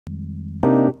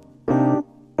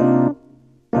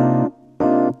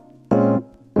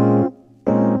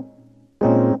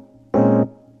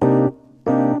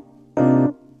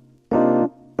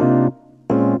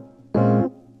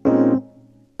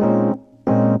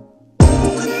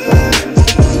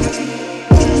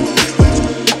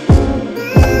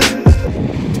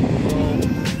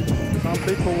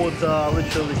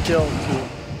literally killed to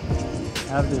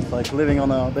have this, like living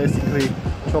on a basically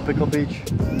tropical beach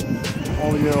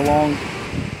all year long.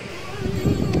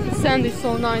 The sand is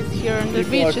so nice here and the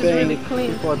beach is really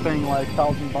clean. People are paying like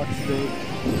 $1,000 a day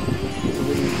to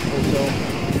live in this hotel.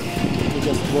 We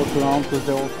just walk around because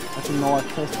there was, I think, no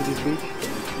access to this beach.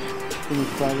 I think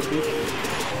it's private beach.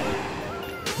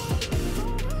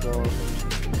 So,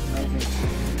 amazing.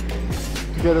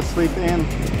 To get a sleep in.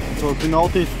 So we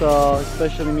noticed,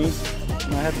 especially me,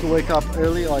 I had to wake up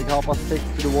early, like 6:30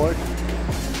 to the work.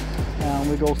 And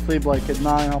we go sleep like at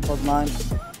 9,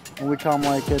 9:30. And we come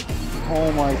like at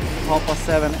home like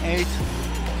 7:30, 8.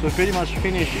 So we pretty much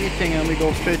finish eating and we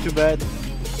go straight to bed.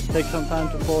 Take some time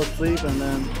to fall asleep and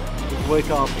then just wake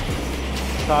up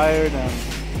tired and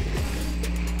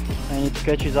it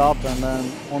catches up, and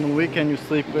then on the weekend you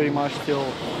sleep pretty much till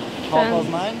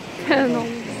 9:30. 10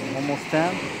 almost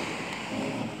 10.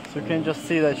 So you can just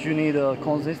see that you need a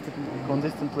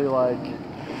consistently like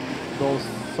those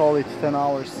solid 10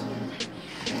 hours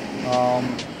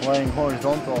laying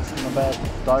horizontal in a bad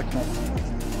darkness.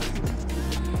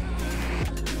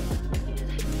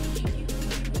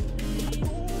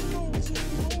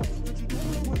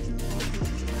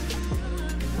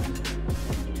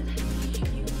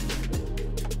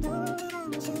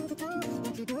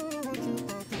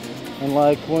 And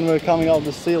like when we were coming out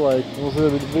the sea, like it was a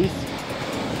little bit breeze.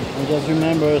 I just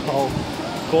remembered how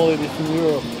cold it is in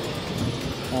Europe,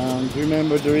 and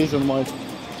remember the reason why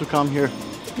to come here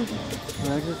and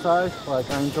exercise. Like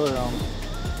I enjoy around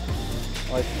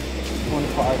like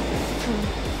 25,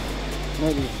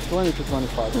 maybe 20 to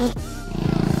 25.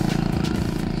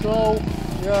 So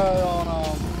we are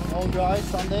on dry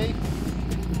Sunday.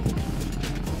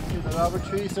 See the rubber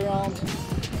trees around.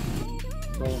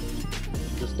 So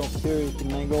just stop here eating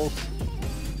mangoes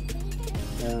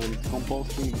and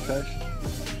composting trash.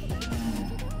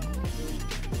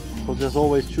 So just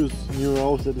always choose new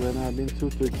roads that when I've been to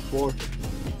explore.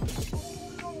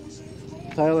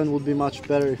 Thailand would be much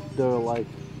better if there are like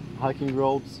hiking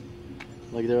roads,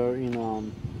 like there are in,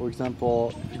 for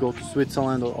example, if you go to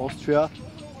Switzerland or Austria,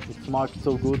 it's marked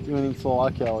so good. Even in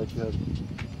Slovakia, like you have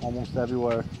almost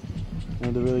everywhere,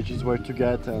 and the villages where to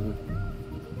get. And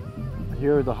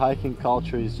here the hiking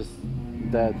culture is just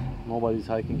dead. Nobody's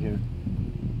hiking here.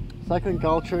 Cycling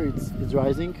culture, it's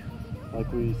rising.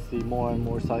 Like we see more and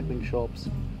more cycling shops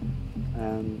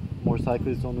and more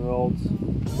cyclists on the roads.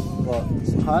 But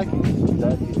hiking is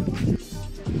dead here.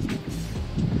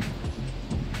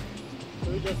 So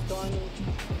we're just going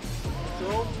this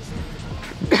road.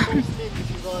 It's so steep,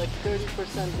 which is like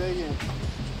 30% gradient.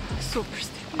 Super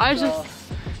steep.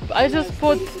 I just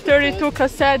put 32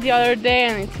 cassette the other day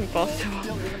and it's impossible.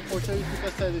 Even for 32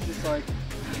 cassette, it's just like...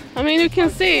 I mean, you can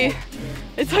see,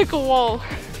 it's like a wall.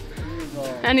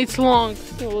 And it's long.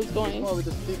 It was going. It's probably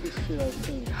the steepest shit I've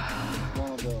seen.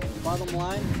 One of the bottom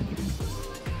line.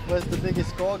 Where's the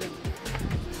biggest cog?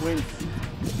 Wins.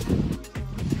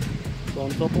 So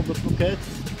on top of the Phuket,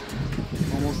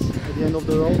 almost at the end of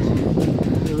the road,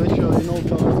 there literally no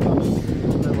cars coming.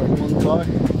 We have like one car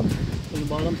on the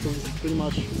bottom, so it's pretty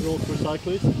much road for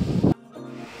cyclists.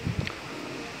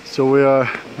 So we are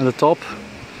at the top.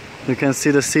 You can see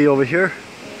the sea over here.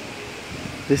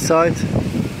 This side.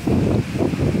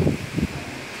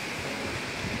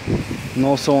 And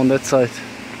also on that side.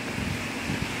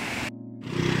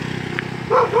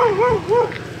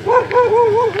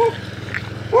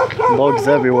 Dogs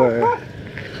everywhere.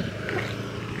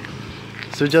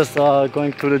 So just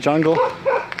going through the jungle.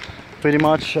 Pretty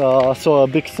much saw a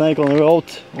big snake on the road,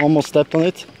 almost stepped on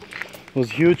it. It was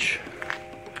huge.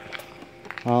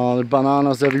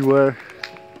 Bananas everywhere.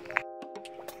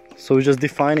 So we're just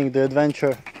defining the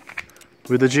adventure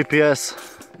with the GPS.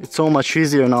 It's so much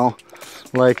easier now.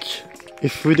 Like,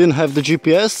 if we didn't have the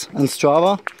GPS and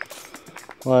Strava,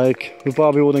 like we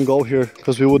probably wouldn't go here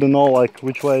because we wouldn't know like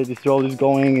which way this road is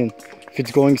going and if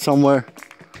it's going somewhere.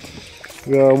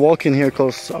 We are walking here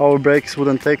because our brakes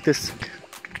wouldn't take this.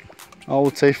 I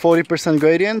would say 40%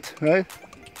 gradient, right?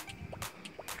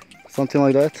 Something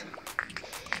like that.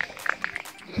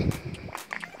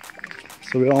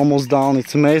 So we're almost down.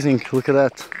 It's amazing. Look at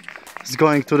that. It's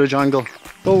going to the jungle.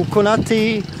 Coconut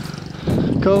tea,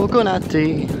 coconut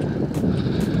tea,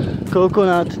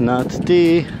 coconut nut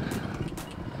tea.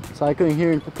 Cycling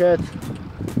here in Phuket.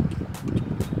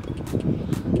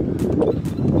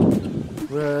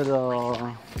 We're at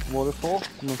a waterfall.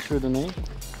 I'm not sure the name.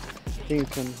 I think you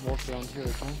can walk around here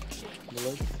as well. The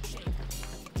lake.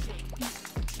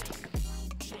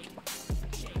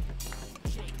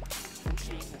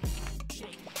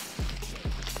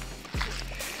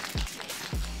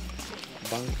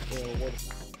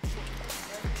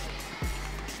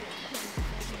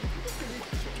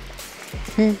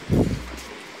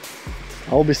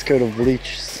 I'll be scared of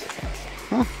bleachers.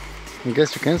 Huh? I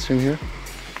guess you can swim here.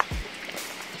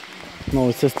 No,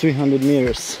 it says 300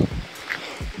 meters.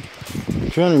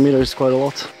 300 meters is quite a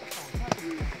lot.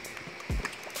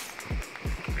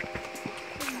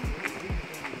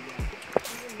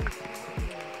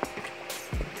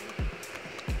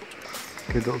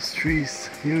 Look at those trees,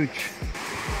 huge.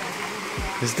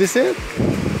 Is this it?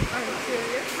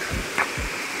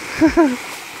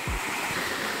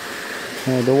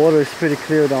 Yeah, the water is pretty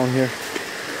clear down here.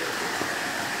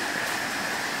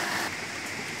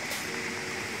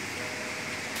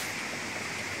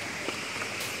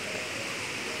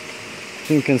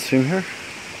 I think you can swim here.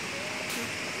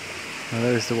 Oh,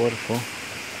 there is the waterfall.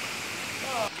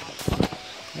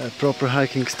 Proper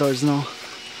hiking starts now.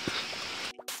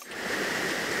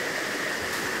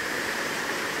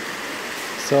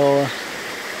 So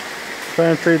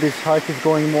apparently this hike is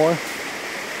going more,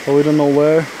 but we don't know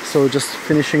where, so we're just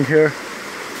finishing here.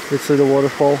 Let's see the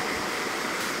waterfall.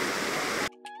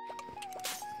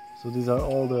 So these are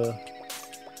all the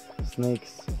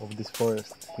snakes of this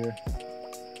forest here.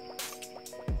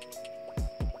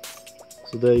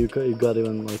 So there you got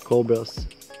even like cobras,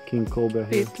 king cobra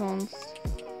here. Pitons.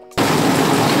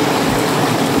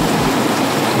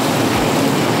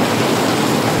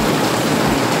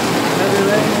 Heavy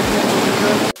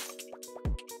rain.